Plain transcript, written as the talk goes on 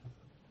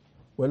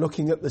We're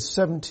looking at the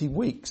 70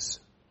 weeks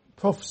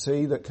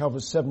prophecy that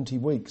covers 70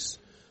 weeks,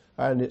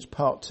 and it's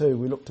part 2.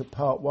 We looked at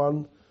part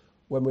 1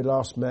 when we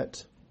last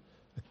met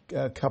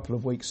a couple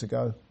of weeks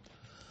ago.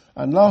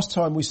 And last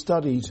time we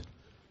studied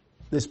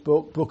this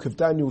book of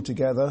Daniel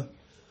together,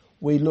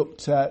 we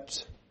looked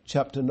at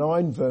chapter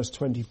 9, verse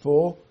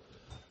 24,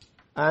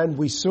 and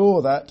we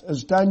saw that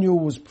as Daniel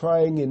was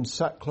praying in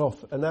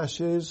sackcloth and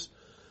ashes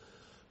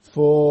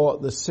for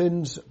the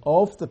sins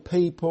of the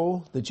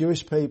people, the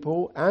Jewish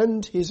people,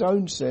 and his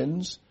own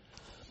sins,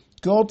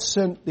 God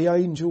sent the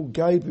angel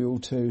Gabriel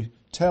to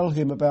tell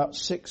him about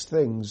 6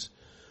 things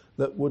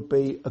that would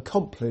be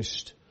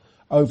accomplished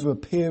over a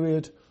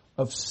period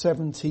of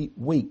 70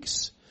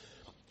 weeks,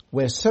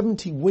 where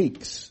 70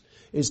 weeks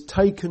is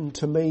taken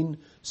to mean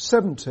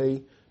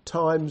 70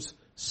 times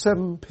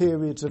 7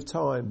 periods of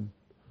time,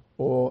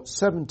 or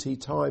 70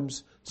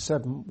 times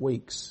 7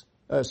 weeks,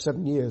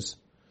 7 years.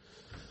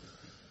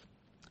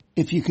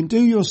 If you can do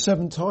your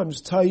 7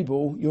 times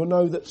table, you'll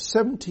know that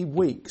 70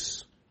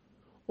 weeks,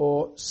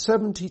 or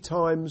 70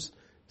 times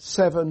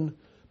 7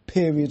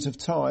 periods of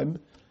time,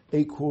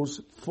 equals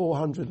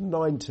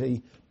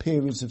 490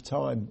 periods of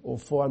time, or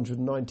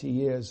 490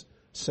 years.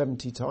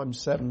 70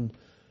 times 7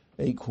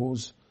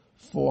 equals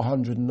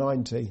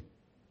 490.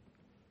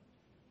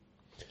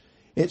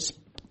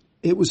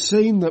 It was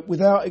seen that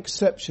without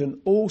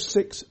exception, all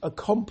 6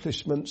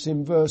 accomplishments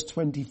in verse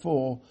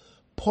 24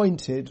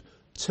 pointed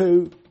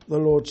to the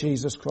Lord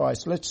Jesus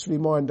Christ. Let's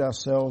remind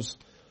ourselves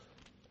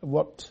of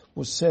what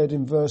was said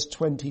in verse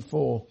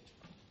 24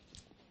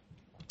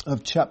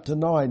 of chapter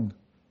 9.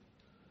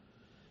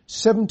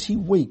 70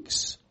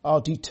 weeks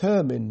are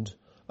determined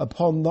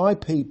upon thy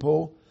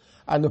people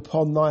and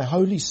upon thy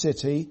holy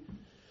city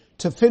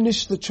to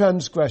finish the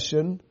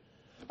transgression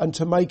and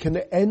to make an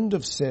end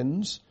of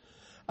sins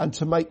and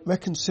to make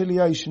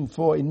reconciliation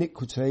for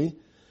iniquity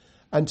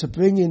and to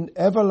bring in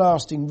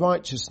everlasting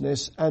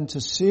righteousness and to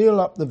seal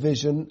up the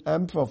vision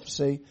and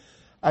prophecy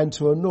and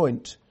to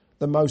anoint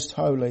the most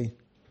holy.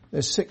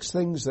 There's 6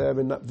 things there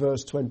in that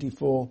verse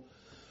 24.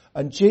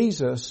 And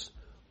Jesus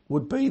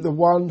would be the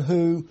one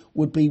who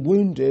would be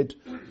wounded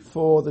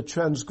for the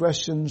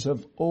transgressions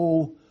of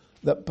all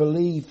that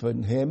believe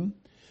in him.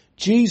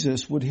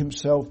 Jesus would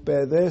himself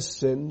bear their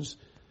sins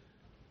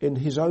in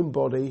his own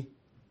body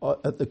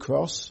at the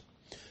cross.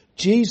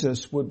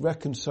 Jesus would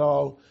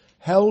reconcile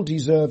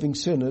hell-deserving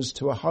sinners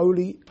to a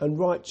holy and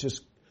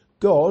righteous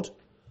God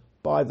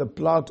by the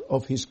blood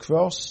of his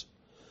cross.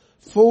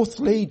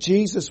 Fourthly,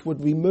 Jesus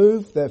would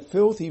remove their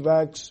filthy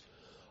rags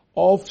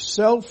of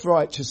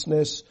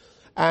self-righteousness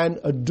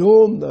and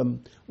adorn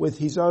them with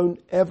his own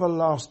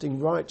everlasting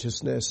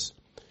righteousness.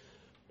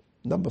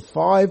 Number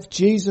 5,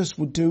 Jesus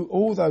would do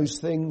all those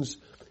things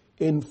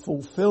in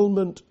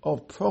fulfillment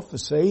of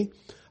prophecy.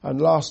 And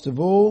last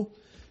of all,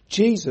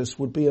 Jesus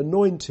would be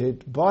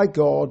anointed by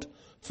God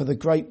for the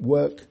great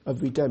work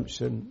of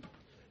redemption.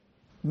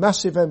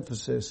 Massive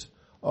emphasis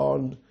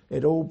on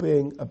it all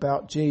being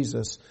about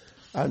Jesus.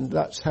 And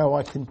that's how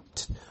I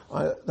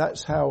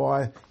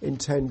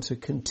intend to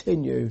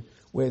continue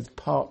with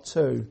part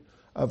 2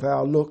 of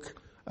our look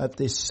at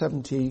this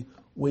 70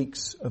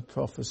 weeks of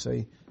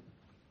prophecy.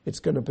 It's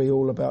going to be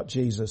all about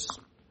Jesus.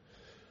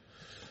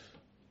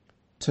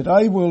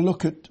 Today we'll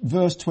look at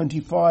verse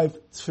 25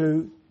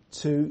 through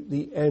to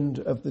the end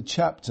of the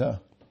chapter.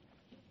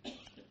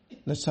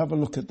 Let's have a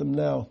look at them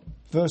now.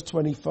 Verse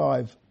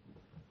 25.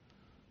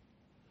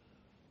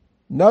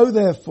 Know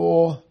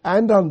therefore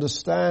and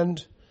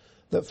understand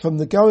that from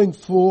the going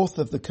forth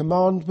of the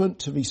commandment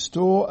to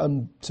restore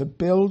and to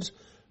build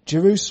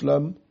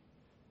Jerusalem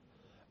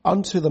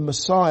unto the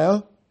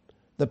Messiah,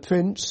 the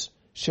Prince,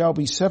 shall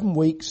be 7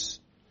 weeks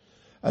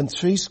and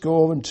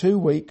 62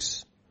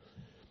 weeks.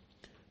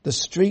 The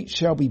street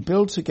shall be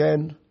built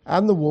again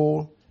and the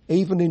wall,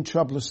 even in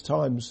troublous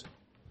times.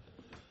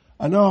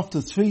 And after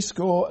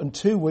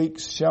 62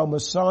 weeks shall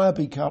Messiah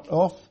be cut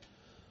off,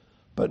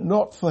 but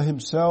not for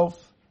himself.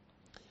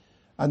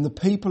 And the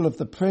people of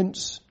the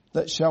Prince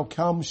that shall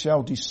come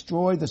shall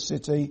destroy the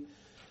city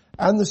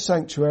and the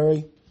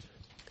sanctuary,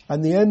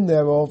 and the end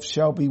thereof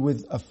shall be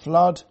with a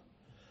flood,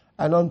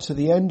 and unto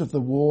the end of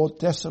the war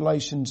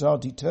desolations are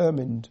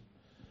determined.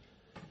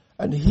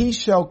 And he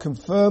shall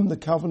confirm the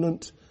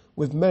covenant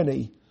with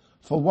many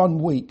for 1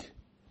 week.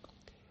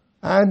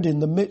 And in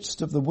the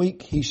midst of the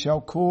week he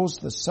shall cause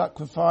the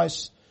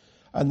sacrifice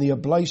and the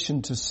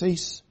oblation to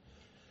cease,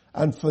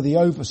 and for the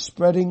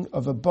overspreading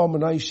of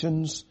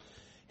abominations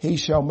he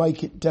shall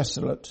make it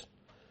desolate,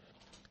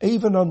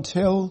 even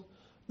until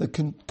the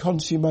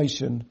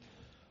consummation,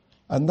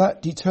 and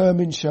that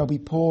determined shall be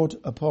poured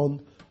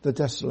upon the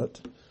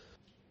desolate.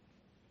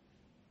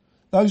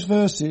 Those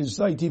verses,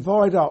 they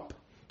divide up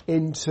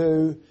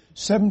into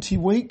 70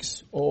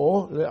 weeks,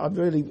 or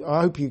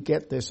I hope you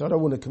get this, I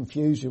don't want to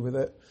confuse you with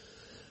it.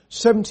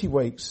 70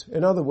 weeks,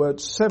 in other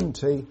words,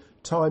 70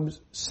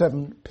 times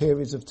 7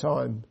 periods of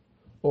time,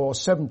 or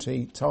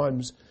 70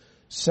 times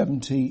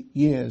 70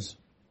 years.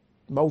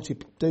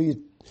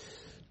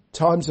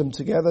 Times them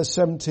together,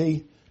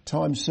 70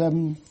 times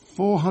 7,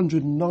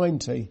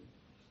 490.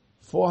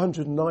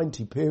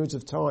 490 periods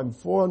of time,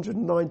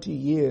 490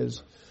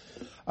 years.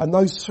 And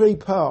those three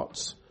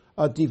parts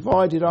are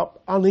divided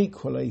up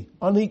unequally,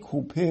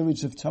 unequal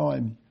periods of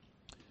time.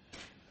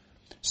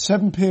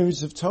 7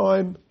 periods of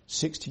time,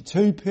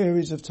 62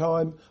 periods of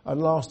time,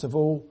 and last of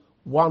all,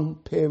 1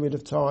 period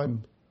of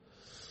time.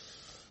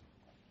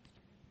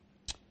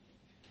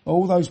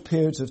 All those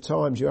periods of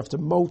times you have to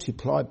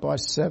multiply by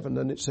 7,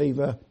 and it's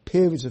either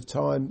periods of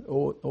time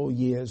or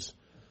years.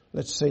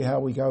 Let's see how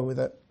we go with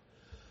it.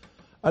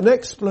 An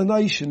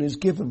explanation is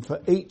given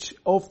for each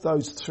of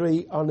those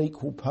 3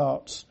 unequal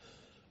parts.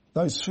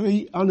 Those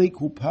 3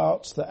 unequal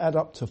parts that add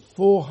up to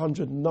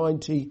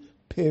 490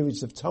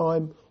 periods of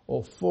time,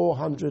 or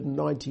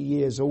 490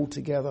 years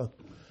altogether.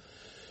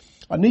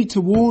 I need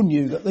to warn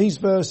you that these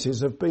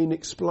verses have been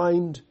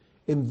explained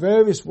in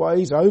various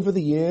ways over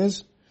the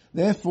years.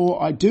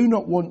 Therefore, I do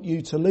not want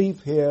you to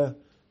leave here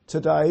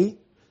today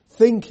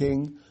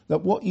thinking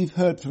that what you've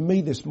heard from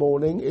me this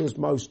morning is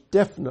most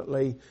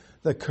definitely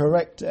the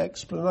correct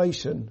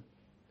explanation.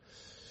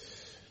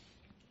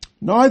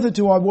 Neither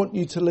do I want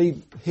you to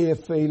leave here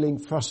feeling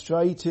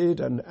frustrated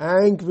and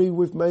angry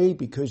with me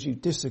because you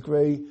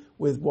disagree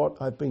with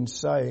what I've been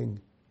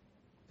saying.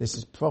 This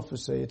is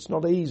prophecy. It's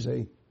not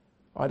easy.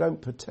 I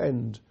don't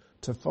pretend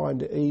to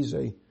find it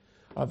easy.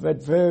 I've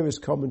read various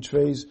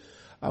commentaries,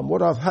 and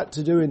what I've had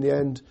to do in the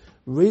end,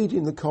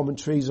 reading the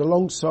commentaries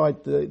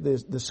alongside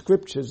the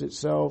scriptures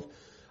itself,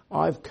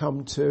 I've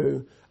come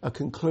to a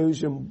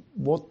conclusion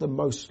what the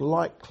most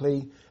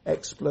likely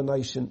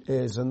explanation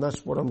is, and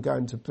that's what I'm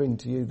going to bring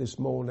to you this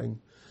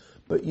morning.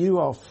 But you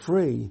are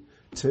free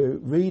to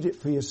read it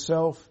for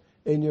yourself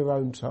in your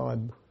own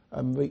time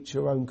and reach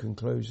your own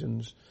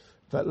conclusions.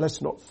 But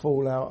let's not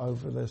fall out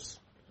over this.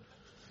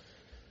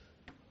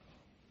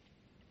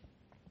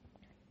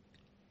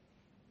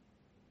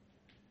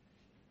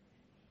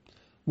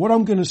 What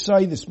I'm going to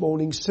say this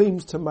morning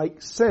seems to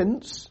make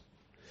sense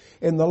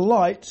in the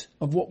light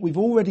of what we've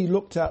already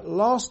looked at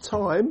last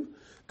time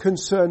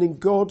concerning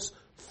God's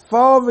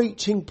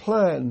far-reaching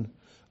plan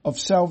of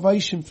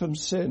salvation from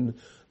sin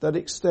that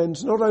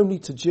extends not only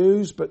to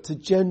Jews but to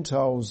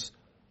Gentiles.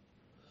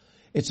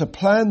 It's a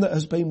plan that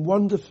has been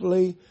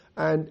wonderfully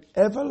and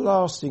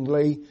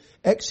everlastingly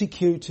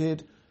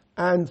executed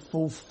and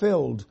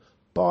fulfilled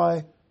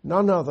by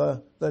none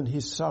other than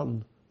his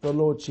Son, the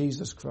Lord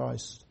Jesus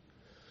Christ.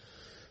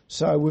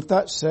 So with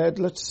that said,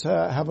 let's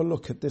have a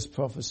look at this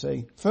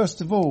prophecy.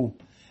 First of all,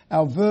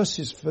 our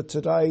verses for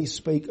today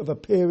speak of a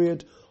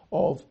period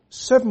of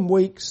 7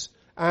 weeks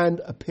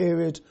and a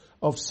period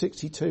of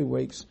 62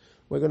 weeks.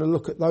 We're going to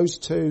look at those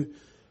 2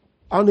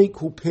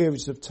 unequal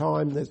periods of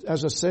time.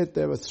 As I said,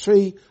 there are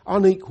 3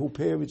 unequal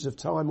periods of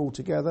time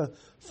altogether.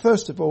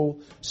 First of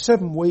all,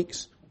 7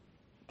 weeks,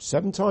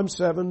 7 times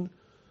 7,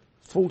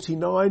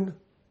 49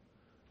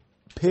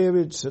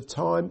 periods of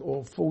time,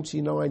 or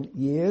 49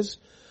 years.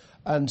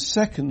 And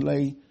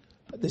secondly,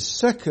 the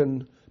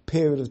second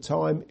period of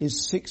time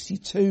is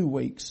 62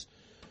 weeks,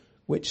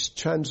 which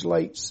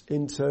translates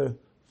into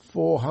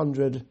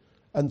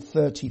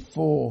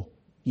 434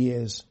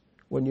 years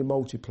when you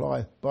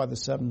multiply by the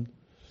 7.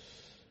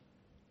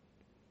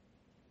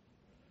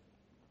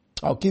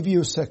 I'll give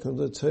you a second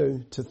or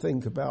two to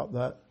think about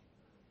that.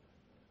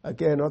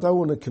 Again, I don't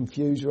want to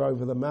confuse you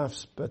over the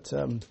maths, but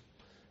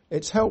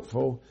it's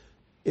helpful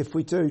if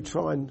we do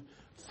try and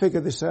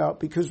figure this out,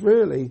 because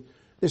really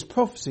this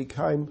prophecy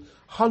came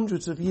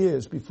hundreds of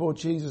years before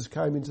Jesus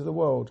came into the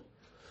world.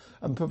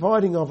 And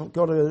providing I've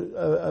got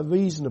a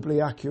reasonably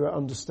accurate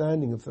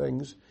understanding of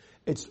things,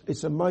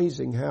 it's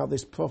amazing how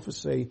this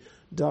prophecy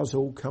does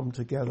all come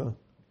together,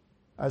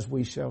 as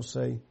we shall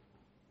see.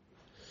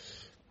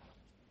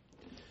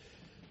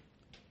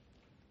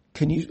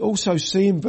 Can you also see in